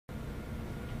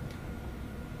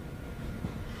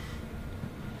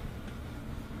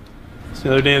It's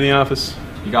another day in the office.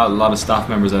 You got a lot of staff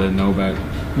members I didn't know about.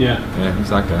 Yeah. Yeah, who's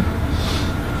that guy?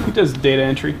 He does data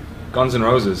entry. Guns N'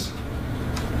 Roses.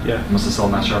 Yeah. Must have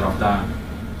sold that shirt off Dan.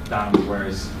 Dan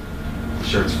wears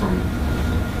shirts from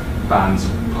bands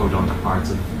in podunk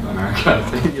parts of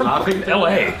America. You're laughing?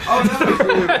 LA. Oh,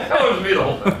 that was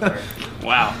middle.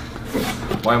 Wow.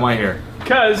 Why am I here?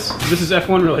 Because this is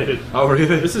F1 related. Oh, really?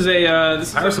 This is a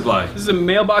Power supply. This is a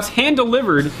mailbox hand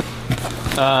delivered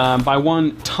by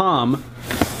one Tom,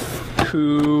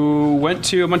 who went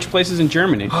to a bunch of places in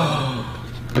Germany. Look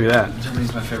at that.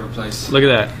 Germany's my favorite place. Look at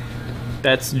that.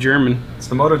 That's German. It's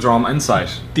the Motordrome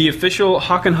Insight. The official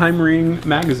Hockenheimring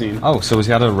magazine. Oh, so was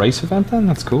he at a race event then?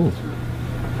 That's cool.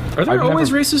 Are there I've always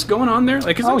never- races going on there?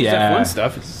 Like, 'cause Oh, it's yeah. F1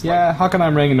 stuff. It's Yeah,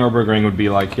 Hockenheimring and Nürburgring would be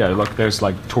like, yeah, look, there's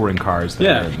like touring cars there.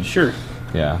 Yeah, and- sure.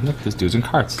 Yeah, look, there's dudes in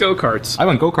carts. Go-karts. I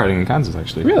went go-karting in Kansas,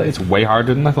 actually. Really? It's way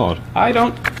harder than I thought. I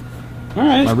don't...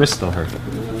 Alright. My wrist still hurt.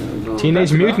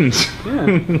 Teenage Mutants.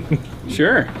 Yeah.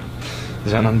 Sure.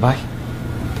 Is that on the back?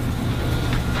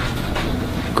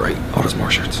 Great. Oh, there's more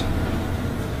shirts.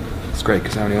 It's great,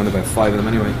 because I only own about 5 of them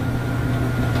anyway.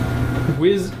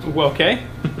 Well, okay.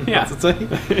 Yeah. What's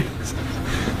it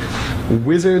say?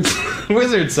 Wizards.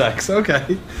 Wizard sex,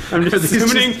 okay. I'm just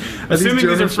assuming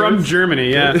these are from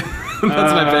Germany, yeah.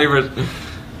 That's my favorite.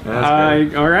 That's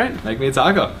great. Alright. Make me a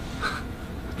taco.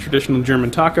 Traditional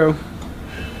German taco.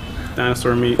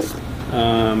 Dinosaur meat.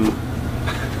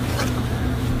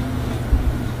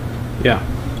 Yeah.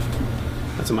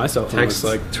 That's what my cell phone Text,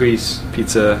 looks like. tweet,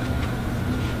 pizza,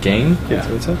 game? Yeah. That's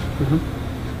what it said?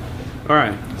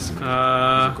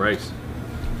 Alright. Great.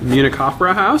 Munich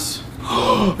Opera House.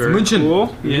 Very München.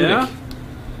 cool. Yeah. Munich.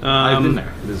 I've been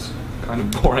there. It is kind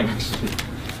of boring, actually.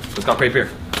 It's got great beer.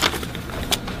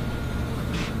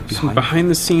 Some behind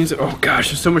the scenes. Oh gosh,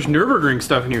 there's so much Nürburgring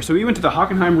stuff in here. So we went to the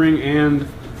Hockenheimring and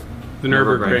the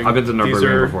Nürburgring. I've been to These Nürburgring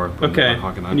are- before, but Okay.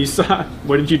 not Hockenheim. And you saw.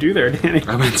 What did you do there, Danny?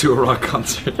 I went to a rock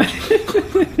concert.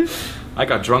 I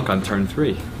got drunk on turn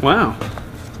 3. Wow.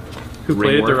 Who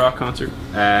played at the Ringwork. rock concert?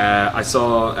 I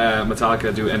saw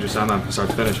Metallica do Enter Sandman from start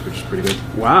to finish, which is pretty good.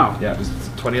 Wow. Yeah, it was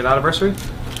the 20th anniversary.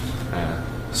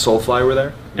 Soulfly were there.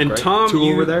 It was And great. Tom, Tool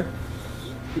you- were there.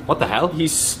 What the hell? He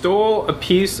stole a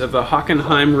piece of the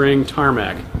Hockenheimring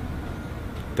tarmac.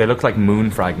 They look like moon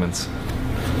fragments.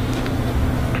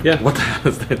 Yeah. What the hell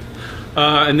is that?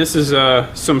 And this is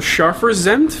some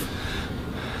Scharfersenf.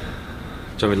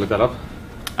 Do you want me to look that up?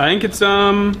 I think it's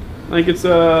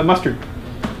mustard.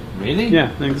 Really? Yeah,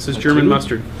 I think this is Like German two?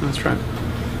 mustard. Let's try.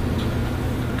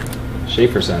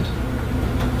 Schaefer scent.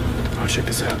 Oh, check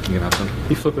this out. You can have some.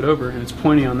 You flip it over, and it's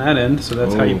pointy on that end, so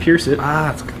that's how you Oh. pierce it.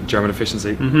 Ah, it's German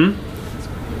efficiency. Mm-hmm.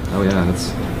 Oh yeah,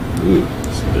 that's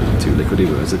it's a bit too liquidy.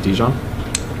 But is it Dijon?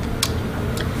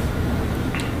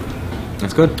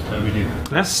 That's good. We do.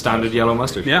 That's standard yellow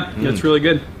mustard. Yeah, it's really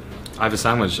good. I have a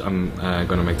sandwich I'm going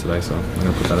to make today, so I'm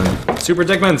going to put that in. Super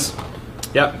Dickmans.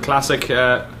 Yeah, classic.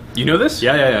 You know this?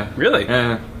 Yeah. Really?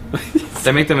 Yeah.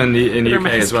 They make them in the They're UK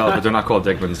as well, mascot. but they're not called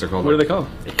Dickmans. They're called What are they called?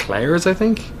 Eclairs, I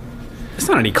think. It's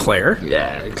not an eclair.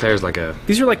 Yeah, Eclair's like a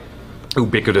These are like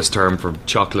ubiquitous term for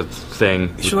chocolate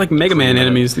thing. these are like Mega Man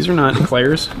enemies. These are not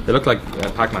eclairs. They look like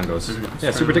Pac-Man ghosts.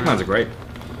 Yeah, Super Dickmans are great.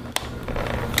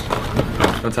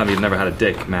 Don't tell me you've never had a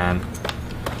dick, man.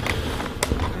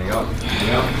 There you go. There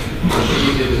you go.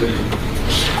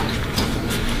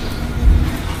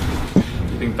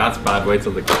 You think that's bad? Wait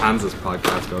till the Kansas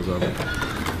podcast goes over.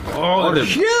 Oh, they're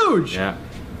huge. Yeah.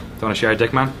 Don't want to share a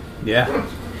dick, man? Yeah.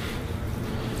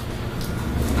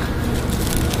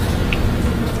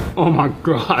 Oh my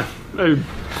god.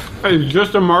 It's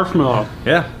just a marshmallow.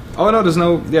 Yeah. Oh no, there's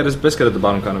no. Yeah, there's biscuit at the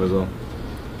bottom, kind of as well,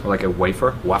 or like a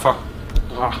wafer.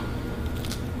 Ah.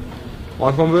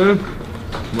 Want one, baby?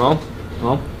 No.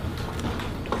 No.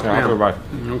 Yeah, I'll have a bite.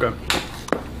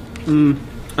 Okay.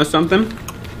 That's something.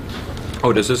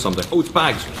 Oh, this is something. Oh, it's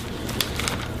bags.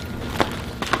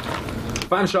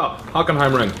 Fan shop,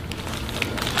 Hockenheimring,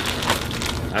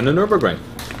 and the Nürburgring.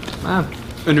 Man,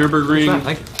 A Nürburgring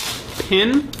like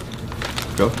pin.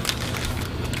 go.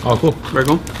 Oh, cool. Very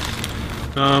cool.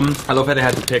 I love how they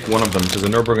had to pick one of them because the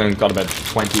Nürburgring got about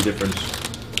 20 different.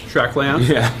 Track layouts.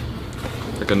 Yeah.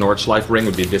 Like a Nordschleife ring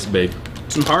would be this big.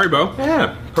 Some Haribo.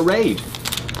 Yeah. Parade.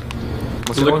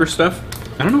 What's Some the liquor one? stuff.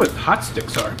 I don't know what hot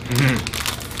sticks are.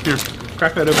 Here,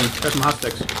 crack that open. Got some hot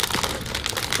sticks.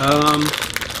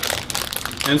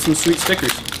 And some sweet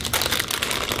stickers.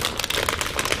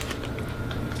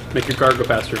 Make your car go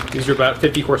faster. These are about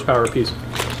 50 horsepower a piece.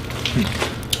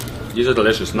 These are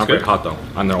delicious. Not Good. very hot though,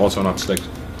 and they're also not sticks.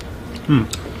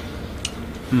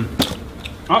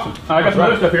 Awesome. I got some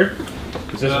other stuff here.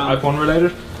 Is this iPhone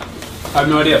related? I have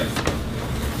no idea.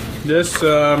 This,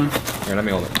 Here, let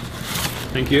me hold it.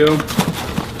 thank you.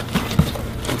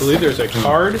 I believe there's a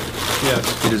card.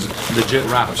 Yes. It is legit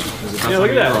wrapped. Yeah,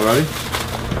 look at that. Already?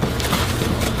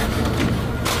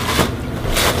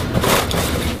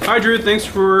 Hi, Drew. Thanks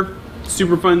for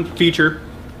super fun feature.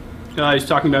 He's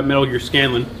talking about Metal Gear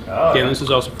Scanlan. Scanlan, this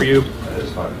is also for you. That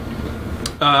is fun.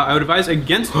 I would advise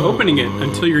against opening it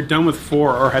until you're done with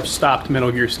 4 or have stopped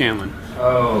Metal Gear Scanlan.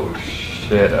 Oh,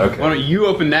 shit. Okay. Why don't you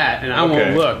open that and I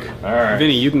won't look. All right.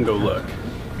 Vinny, you can go look.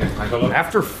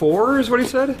 After 4 is what he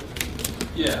said?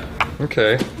 Yeah.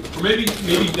 Okay. Or maybe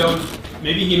don't.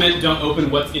 Maybe he meant don't open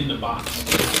what's in the box.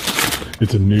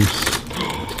 It's a noose.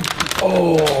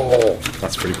 Oh,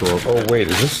 that's pretty cool. Oh, wait,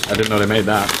 is this? I didn't know they made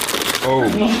that. Oh.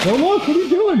 Don't look. What are you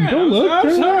doing? Don't look.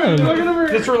 Turn around.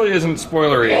 This really isn't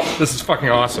spoilery. This is fucking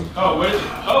awesome. Oh, what is it?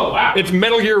 Oh, wow. It's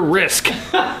Metal Gear Risk.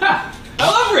 I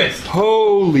love Risk.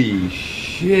 Holy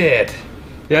shit.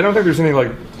 Yeah, I don't think there's any,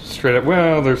 like, straight up.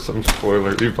 Well, there's some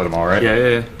spoilers. You've played them all, right?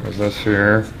 Yeah. There's this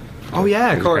here. Oh,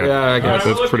 yeah, of course. Yeah, I guess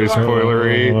that's pretty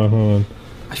spoilery. Hold on.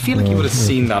 I feel like you would have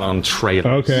seen that on trailers.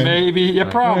 Okay. Maybe.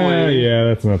 Yeah, probably. Yeah,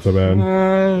 that's not so bad.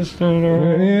 Yeah,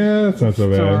 that's not so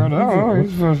bad.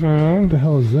 What the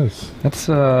hell is this? That's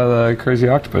the crazy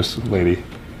octopus lady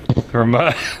from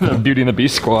the Beauty and the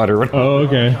Beast squad or whatever. Oh,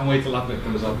 okay. Can't wait till that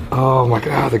comes up. Oh my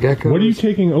god, the gecko. What are you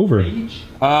taking over?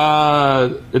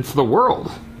 It's the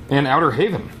world and Outer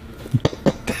Haven.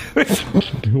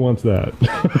 Who wants that?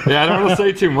 Yeah, I don't want to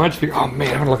say too much. Oh man,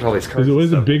 I want to look at all these cards. What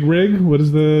is it? Big rig? What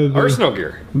is the Arsenal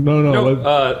gear. No. No,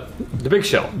 the big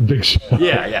shell. Big shell.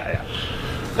 Yeah.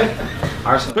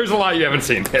 Arsenal. There's a lot you haven't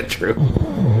seen, Ted. True.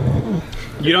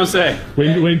 You don't say.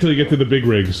 Wait until you get to the big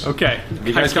rigs. Okay.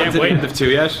 You guys got to the end of 2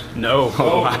 yet? No.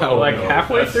 Oh, wow. Like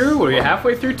halfway through? Were you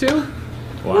halfay through 2?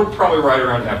 We're probably right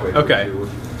around halfway. Okay.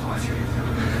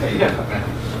 Yeah.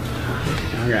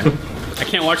 Okay. I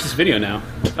can't watch this video now.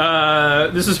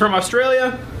 This is from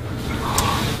Australia.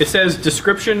 It says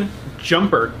description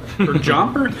jumper. Or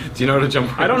jumper? Do you know what a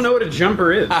jumper is? I don't know what a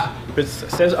jumper is. But it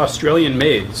says Australian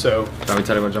made, so. Can we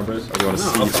tell you what a jumper is? Or do you want to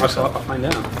No, see? I'll find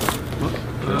out.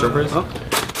 What a jumper is?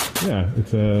 Yeah,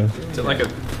 it's a. Is it like a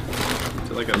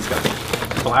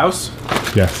blouse?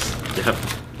 Yes, Yep.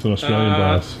 it's an Australian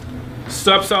blouse.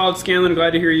 Sup, Solid Scanlan.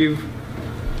 Glad to hear you've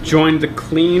joined the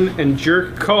clean and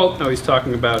jerk cult. Oh, he's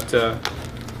talking about Working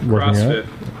CrossFit.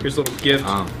 out. Here's a little gift.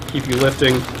 Oh. Keep you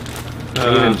lifting.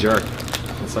 Clean and jerk.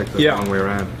 It's like the yeah. wrong way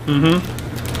around.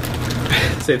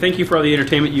 Say thank you for all the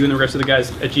entertainment you and the rest of the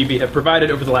guys at GB have provided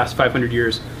over the last 500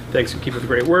 years. Thanks and keep up the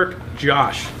great work.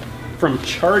 Josh from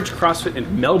Charge CrossFit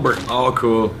in Melbourne. Oh,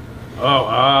 cool.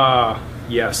 Oh,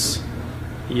 yes.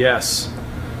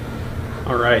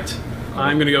 All right.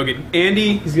 I'm going to go get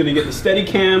Andy. He's going to get the steady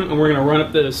cam, and we're going to run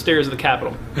up the stairs of the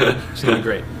Capitol. It's going to be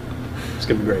great. It's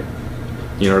going to be great.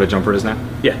 You know what a jumper is now?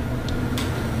 Yeah.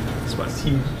 That's why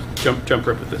he jump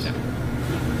rope with this. Yeah.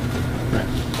 Right.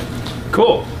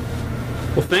 Cool.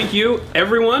 Well, thank you,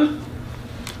 everyone.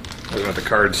 Looking at the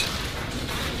cards.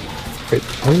 Wait,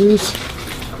 are these?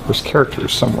 There's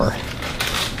characters somewhere.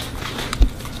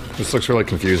 This looks really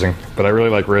confusing, but I really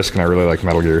like Risk and I really like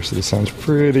Metal Gear, so this sounds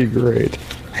pretty great.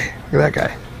 Hey, look at that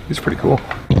guy. He's pretty cool.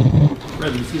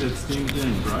 Brad, you see that Steam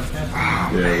getting broadcast?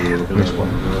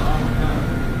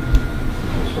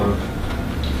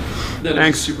 That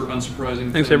Thanks. is super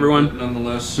unsurprising. Thanks, thing, everyone. but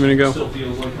nonetheless, I'm gonna go. Still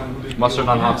feels like kind of a big Mustard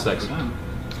deal. on hot sticks.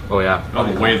 Oh, yeah. Oh,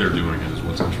 the way they're doing it is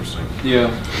what's interesting. Yeah.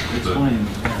 Explain.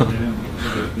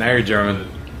 Now you're German.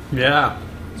 Yeah.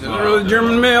 General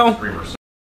German mail.